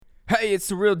Hey, it's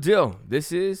the real deal.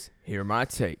 This is Hear My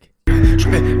Take. Drippin',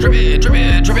 drippin',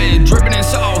 drippin', drippin', drippin' in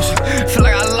sauce. Feel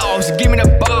like I lost. Give me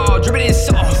the ball. Drippin' in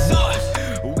sauce.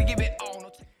 We give it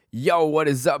all. Yo, what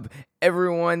is up,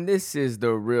 everyone? This is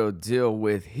the real deal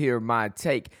with Hear My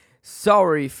Take.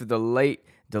 Sorry for the late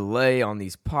delay on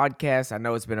these podcasts. I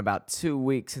know it's been about 2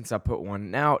 weeks since I put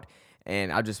one out,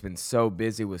 and I've just been so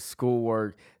busy with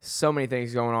schoolwork, so many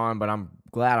things going on, but I'm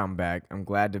glad I'm back. I'm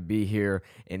glad to be here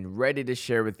and ready to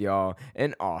share with y'all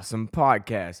an awesome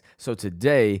podcast. So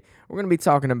today, we're going to be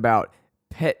talking about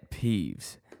pet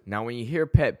peeves. Now, when you hear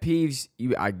pet peeves,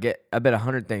 I bet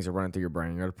 100 things are running through your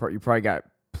brain. You probably got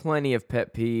plenty of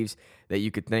pet peeves that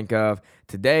you could think of.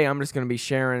 Today, I'm just going to be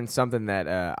sharing something that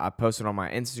I posted on my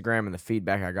Instagram and the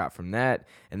feedback I got from that.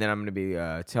 And then I'm going to be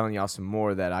telling y'all some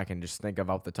more that I can just think of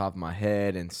off the top of my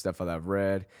head and stuff that I've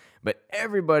read. But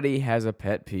everybody has a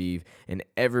pet peeve, and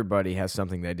everybody has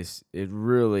something that it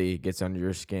really gets under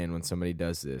your skin when somebody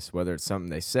does this. Whether it's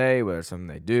something they say, whether it's something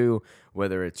they do,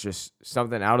 whether it's just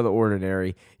something out of the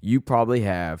ordinary, you probably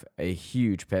have a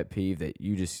huge pet peeve that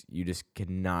you just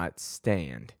cannot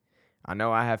stand. I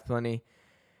know I have plenty,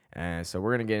 and so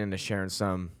we're going to get into sharing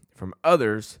some from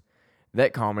others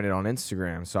that commented on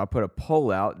Instagram. So I put a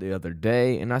poll out the other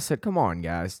day, and I said, come on,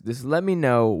 guys, just let me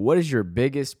know, what is your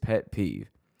biggest pet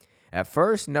peeve? At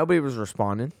first, nobody was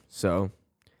responding, so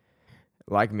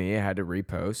like me, I had to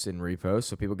repost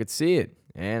so people could see it.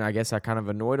 And I guess I kind of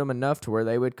annoyed them enough to where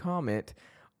they would comment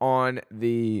on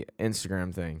the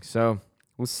Instagram thing. So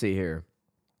let's see here.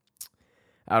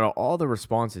 Out of all the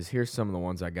responses, here's some of the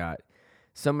ones I got.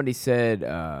 Somebody said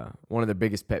one of their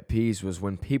biggest pet peeves was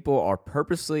when people are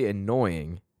purposely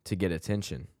annoying to get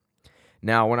attention.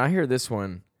 Now, when I hear this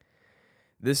one,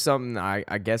 this is something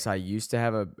I guess I used to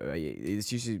have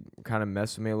it's usually kind of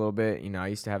mess with me a little bit. You know, I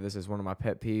used to have this as one of my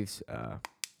pet peeves,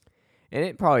 and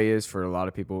it probably is for a lot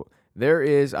of people.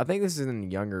 I think this is in the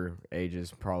younger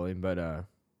ages probably, but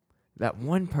that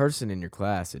one person in your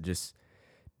class that just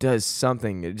does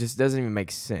something, it just doesn't even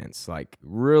make sense, like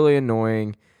really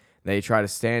annoying. They try to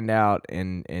stand out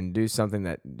and do something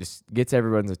that just gets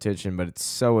everyone's attention, but it's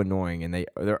so annoying, and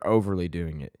they're overly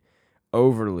doing it.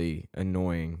 Overly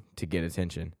annoying to get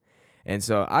attention. And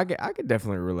so I could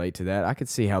definitely relate to that. I could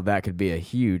see how that could be a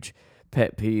huge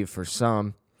pet peeve for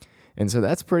some. And so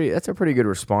that's a pretty good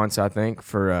response, I think,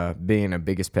 for being a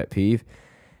biggest pet peeve.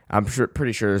 I'm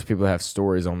pretty sure there's people that have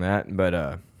stories on that,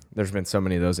 but there's been so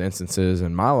many of those instances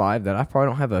in my life that I probably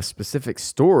don't have a specific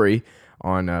story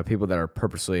on people that are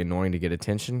purposely annoying to get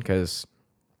attention, because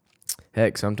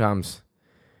heck, sometimes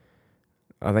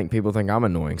I think people think I'm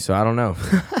annoying, so I don't know.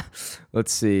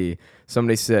 Let's see.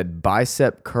 Somebody said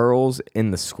bicep curls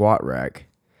in the squat rack.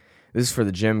 This is for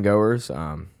the gym goers.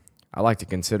 I like to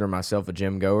consider myself a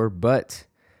gym goer, but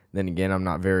then again, I'm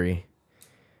not very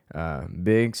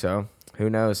big, so who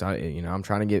knows? I'm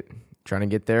trying to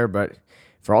get there, but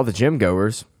for all the gym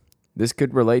goers, this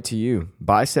could relate to you.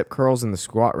 Bicep curls in the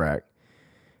squat rack.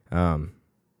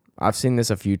 I've seen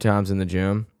this a few times in the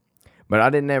gym, but I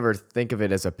didn't ever think of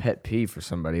it as a pet peeve for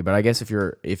somebody. But I guess if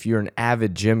you're an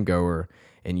avid gym goer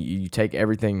and you take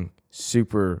everything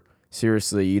super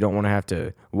seriously, you don't want to have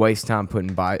to waste time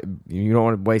putting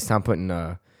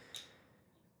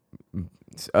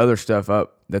other stuff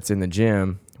up that's in the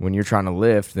gym when you're trying to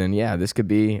lift, then yeah, this could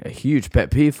be a huge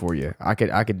pet peeve for you. I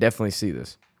could definitely see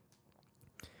this.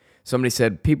 Somebody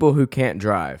said people who can't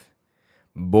drive.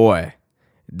 Boy,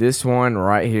 this one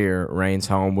right here reigns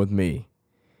home with me.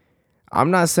 I'm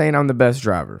not saying I'm the best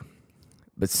driver,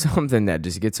 but something that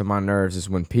just gets on my nerves is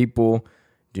when people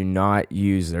do not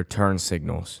use their turn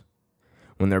signals.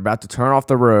 When they're about to turn off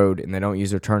the road and they don't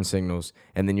use their turn signals,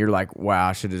 and then you're like, wow,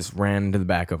 I should have just ran into the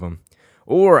back of them.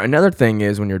 Or another thing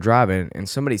is when you're driving and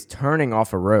somebody's turning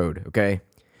off a road, okay?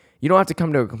 You don't have to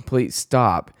come to a complete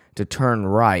stop to turn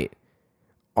right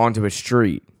onto a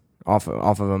street off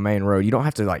of a main road. You don't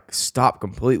have to stop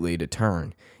completely to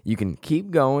turn. You can keep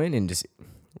going and just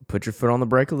put your foot on the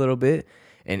brake a little bit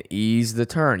and ease the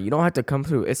turn. You don't have to come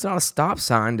through. It's not a stop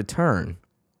sign to turn.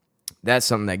 That's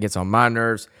something that gets on my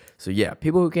nerves. So yeah,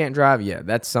 people who can't drive, yeah,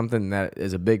 that's something that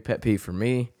is a big pet peeve for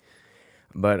me.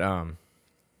 But I'm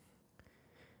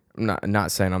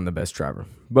not saying I'm the best driver,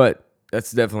 but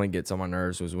that's definitely gets on my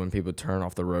nerves, was when people turn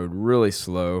off the road really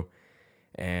slow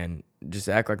and just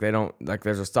act like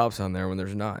there's a stop sign there when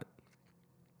there's not.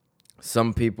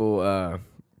 Some people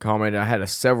commented, I had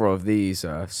several of these,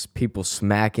 people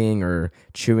smacking or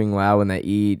chewing loud when they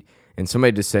eat, and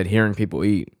somebody just said hearing people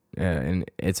eat in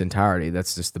its entirety.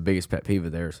 That's just the biggest pet peeve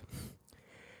of theirs.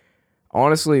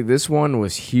 Honestly, this one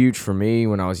was huge for me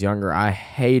when I was younger. I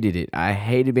hated it. I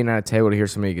hated being at a table to hear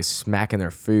somebody get smacking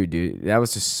their food, dude. That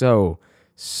was just so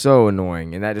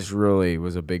annoying. And that just really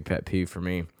was a big pet peeve for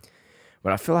me.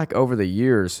 But I feel like over the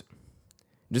years,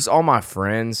 just all my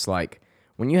friends, like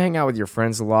when you hang out with your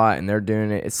friends a lot and they're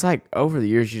doing it, it's like over the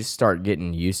years you just start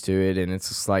getting used to it. And it's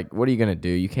just like, what are you going to do?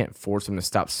 You can't force them to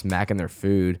stop smacking their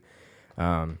food.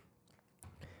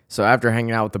 So after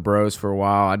hanging out with the bros for a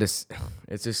while, it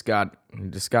just got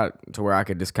to where I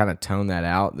could just kind of tone that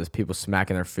out. There's people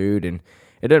smacking their food, and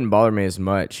it doesn't bother me as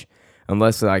much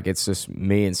unless like it's just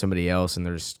me and somebody else, and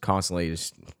they're just constantly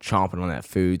just chomping on that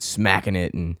food, smacking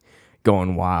it, and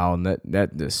going wild. And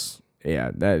that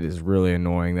is really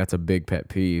annoying. That's a big pet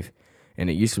peeve, and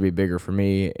it used to be bigger for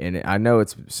me, and I know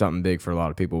it's something big for a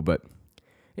lot of people, but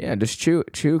yeah, just chew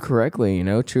correctly,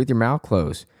 chew with your mouth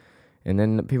closed, and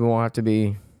then people won't have to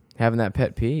be having that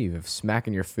pet peeve of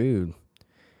smacking your food.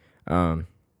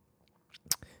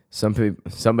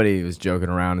 Somebody was joking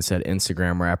around and said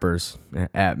Instagram rappers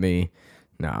at me.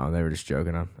 No, they were just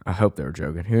joking. I hope they were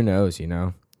joking. Who knows,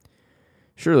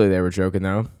 Surely they were joking,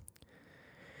 though.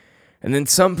 And then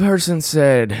some person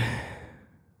said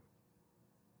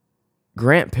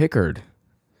Grant Pickard.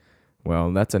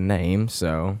 Well, that's a name,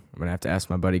 so I'm going to have to ask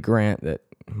my buddy Grant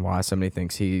why somebody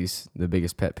thinks he's the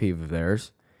biggest pet peeve of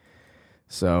theirs.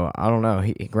 So, I don't know.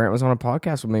 Grant was on a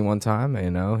podcast with me one time,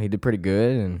 he did pretty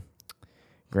good, and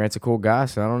Grant's a cool guy,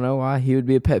 so I don't know why he would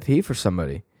be a pet peeve for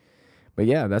somebody. But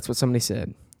yeah, that's what somebody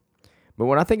said. But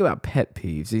when I think about pet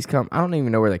peeves, I don't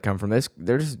even know where they come from.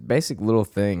 They're just basic little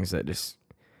things that just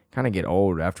kind of get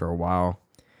old after a while.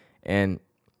 And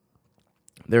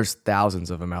there's thousands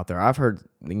of them out there. I've heard,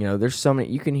 there's so many.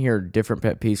 You can hear different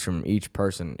pet peeves from each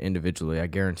person individually, I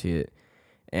guarantee it.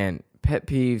 And pet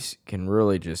peeves can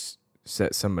really just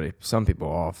set some people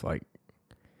off. Like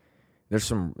there's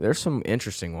some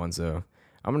interesting ones though.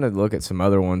 I'm gonna look at some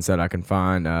other ones that I can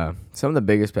find. Some of the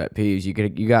biggest pet peeves you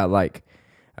got like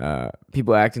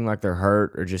people acting like they're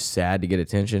hurt or just sad to get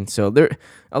attention. So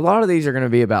a lot of these are gonna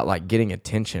be about like getting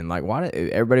attention. Like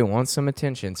everybody wants some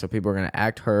attention, so people are gonna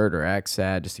act hurt or act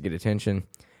sad just to get attention.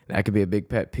 That could be a big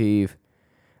pet peeve.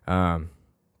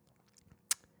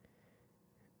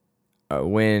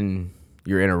 When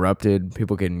you're interrupted,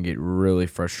 people can get really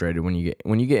frustrated when you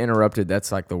get interrupted.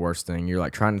 That's like the worst thing. You're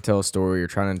like trying to tell a story, you're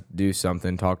trying to do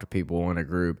something, talk to people in a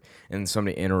group, and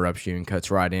somebody interrupts you and cuts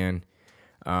right in.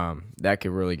 That could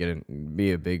really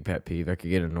be a big pet peeve. That could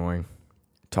get annoying.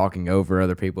 Talking over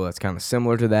other people, that's kind of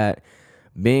similar to that.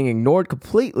 Being ignored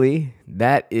completely,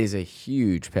 that is a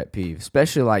huge pet peeve.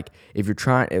 Especially like if you're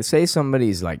trying, say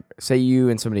you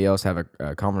and somebody else have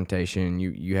a confrontation,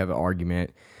 you have an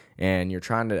argument, and you're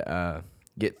trying to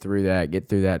get through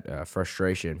that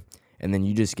frustration, and then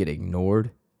you just get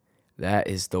ignored. That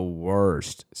is the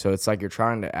worst. So it's like you're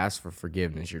trying to ask for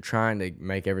forgiveness. You're trying to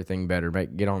make everything better,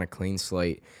 get on a clean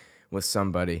slate with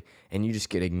somebody, and you just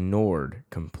get ignored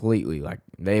completely. Like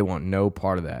they want no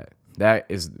part of that. That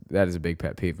is a big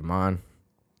pet peeve of mine.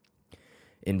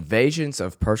 Invasions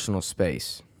of personal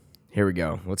space. Here we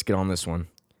go. Let's get on this one.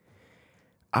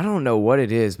 I don't know what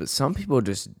it is, but some people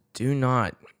just do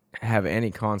not have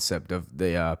any concept of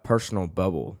the personal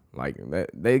bubble. Like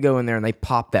they go in there and they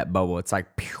pop that bubble. It's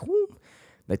like pew!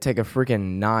 They take a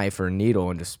freaking knife or needle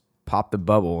and just pop the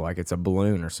bubble like it's a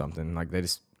balloon or something. Like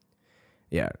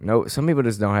some people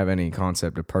just don't have any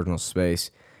concept of personal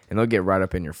space, and they'll get right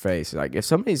up in your face. Like if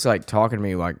somebody's like talking to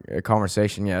me like a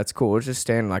conversation, yeah, that's cool. It's just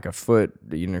standing like a foot,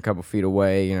 a couple feet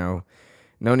away.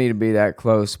 No need to be that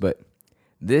close. But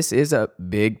this is a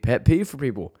big pet peeve for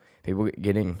people.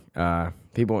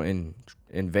 People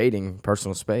invading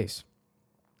personal space.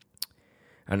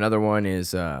 Another one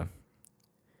is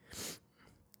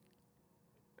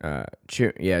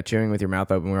chewing with your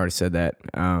mouth open. We already said that.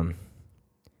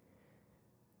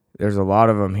 There's a lot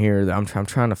of them here. I'm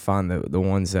trying to find the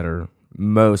ones that are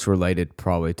most related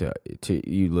probably to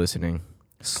you listening.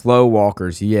 Slow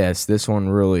walkers. Yes, this one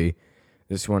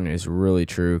is really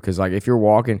true. Because like if you're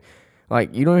walking,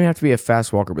 like you don't even have to be a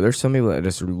fast walker, but there's some people that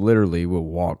just literally will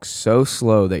walk so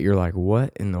slow that you're like,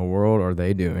 what in the world are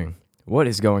they doing? What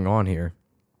is going on here?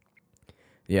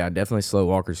 Yeah, definitely slow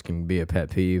walkers can be a pet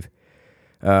peeve.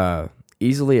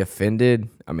 Easily offended.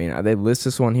 I mean, they list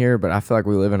this one here, but I feel like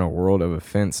we live in a world of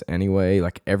offense anyway.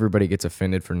 Like everybody gets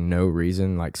offended for no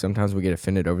reason. Like sometimes we get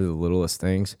offended over the littlest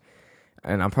things.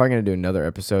 And I'm probably going to do another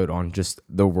episode on just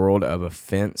the world of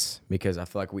offense because I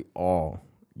feel like we all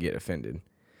get offended.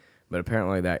 But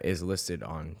apparently that is listed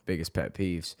on biggest pet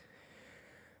peeves.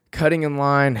 Cutting in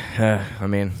line, I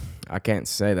mean, I can't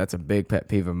say that's a big pet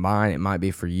peeve of mine. It might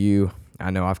be for you. I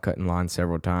know I've cut in line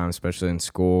several times, especially in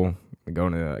school.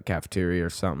 going to a cafeteria or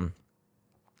something.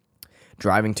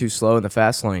 Driving too slow in the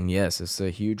fast lane, yes, it's a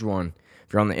huge one.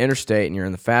 If you're on the interstate and you're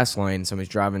in the fast lane and somebody's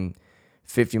driving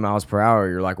 50 miles per hour,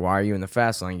 you're like, why are you in the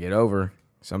fast lane? Get over.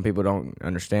 Some people don't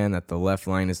understand that the left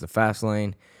lane is the fast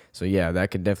lane. So, yeah,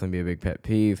 that could definitely be a big pet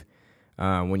peeve.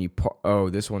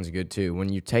 This one's good too. When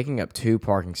you're taking up 2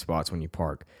 parking spots when you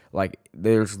park, like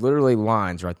there's literally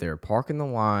lines right there. Park in the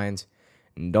lines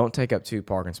and don't take up 2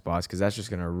 parking spots because that's just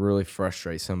going to really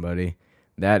frustrate somebody.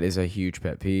 That is a huge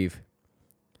pet peeve.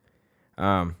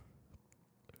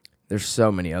 There's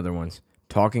so many other ones.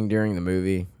 Talking during the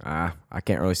movie, I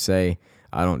can't really say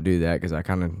I don't do that because I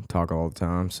kind of talk all the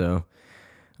time. So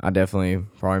I definitely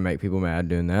probably make people mad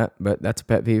doing that, but that's a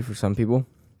pet peeve for some people.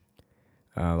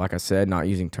 Like I said, not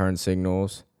using turn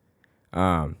signals,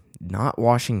 not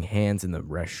washing hands in the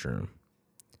restroom.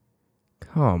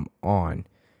 Come on.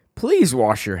 Please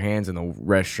wash your hands in the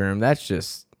restroom. That's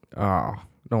just, I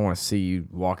don't want to see you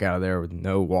walk out of there with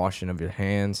no washing of your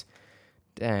hands.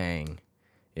 Dang.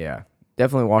 Yeah,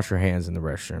 definitely wash your hands in the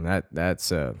restroom.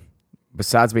 That's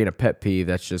besides being a pet peeve,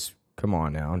 that's just, come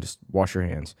on now, just wash your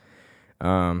hands.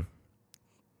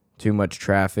 Too much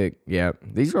traffic. Yeah,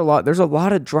 there's a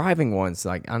lot of driving ones.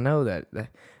 Like, I know that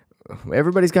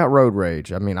everybody's got road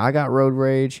rage. I mean, I got road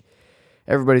rage.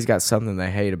 Everybody's got something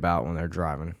they hate about when they're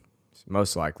driving,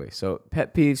 most likely. So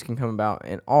pet peeves can come about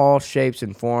in all shapes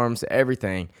and forms,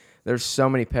 everything. There's so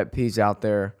many pet peeves out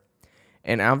there,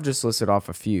 and I've just listed off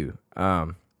a few.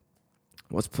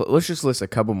 Let's just list a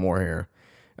couple more here.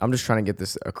 I'm just trying to get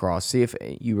this across. See if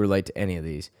you relate to any of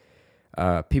these.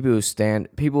 People who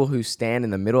stand in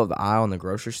the middle of the aisle in the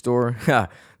grocery store.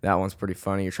 That one's pretty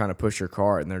funny. You're trying to push your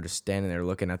cart and they're just standing there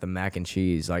looking at the mac and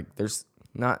cheese. Like,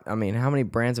 how many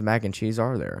brands of mac and cheese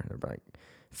are there? They're like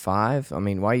 5. I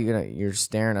mean, why are you're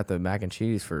staring at the mac and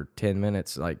cheese for 10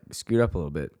 minutes? Like, scoot up a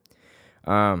little bit.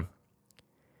 Not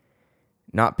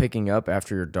picking up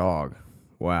after your dog.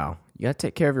 Wow. You got to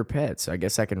take care of your pets. I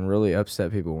guess that can really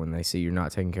upset people when they see you're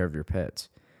not taking care of your pets.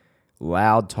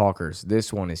 Loud talkers.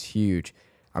 This one is huge.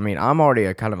 I mean, I'm already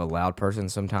a kind of a loud person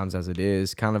sometimes as it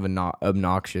is, kind of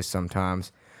obnoxious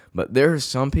sometimes. But there are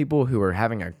some people who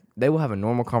are they will have a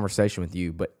normal conversation with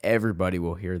you, but everybody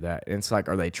will hear that. And it's like,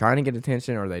 are they trying to get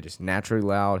attention or are they just naturally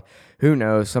loud? Who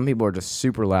knows? Some people are just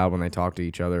super loud when they talk to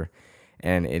each other,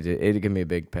 and it can be a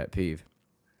big pet peeve.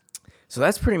 So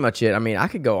that's pretty much it. I mean, I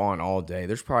could go on all day.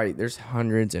 There's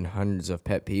hundreds and hundreds of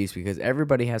pet peeves because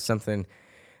everybody has something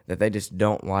that they just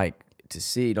don't like to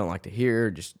see, don't like to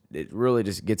hear. It really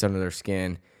just gets under their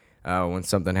skin when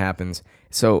something happens.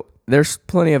 So there's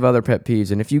plenty of other pet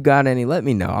peeves, and if you got any, let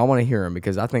me know. I want to hear them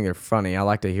because I think they're funny. I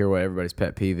like to hear what everybody's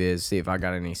pet peeve is, see if I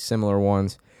got any similar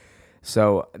ones.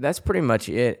 So that's pretty much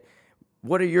it.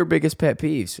 What are your biggest pet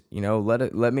peeves?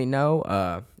 Let me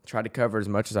know. Try to cover as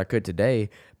much as I could today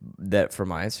for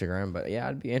my Instagram. But yeah,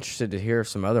 I'd be interested to hear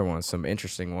some other ones, some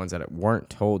interesting ones that weren't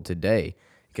told today,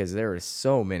 because there is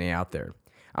so many out there.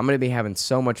 I'm going to be having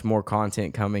so much more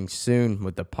content coming soon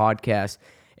with the podcast.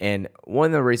 And one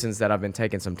of the reasons that I've been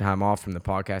taking some time off from the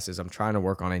podcast is I'm trying to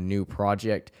work on a new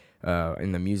project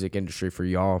in the music industry for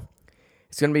y'all.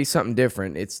 It's going to be something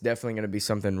different. It's definitely going to be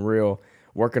something real.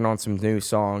 Working on some new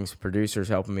songs, producers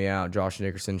helping me out. Josh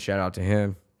Nickerson, shout out to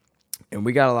him. And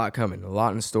we got a lot coming, a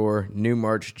lot in store. New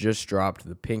merch just dropped,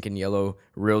 the pink and yellow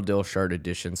Real Deal shirt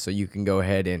edition. So you can go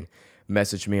ahead and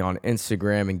message me on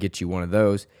Instagram and get you one of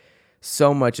those.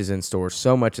 So much is in store,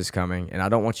 so much is coming, and I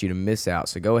don't want you to miss out.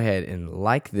 So go ahead and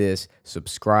like this,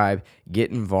 subscribe,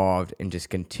 get involved, and just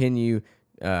continue.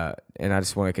 And I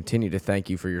just want to continue to thank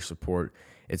you for your support.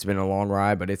 It's been a long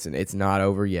ride, but it's not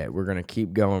over yet. We're going to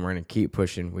keep going. We're going to keep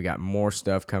pushing. We got more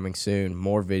stuff coming soon,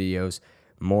 more videos,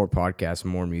 more podcasts,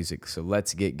 more music. So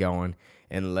let's get going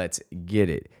and let's get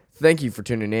it. Thank you for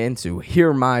tuning in to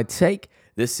Hear My Take.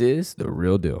 This is The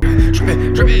Real Deal.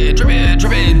 Drippin'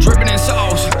 in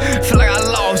sauce.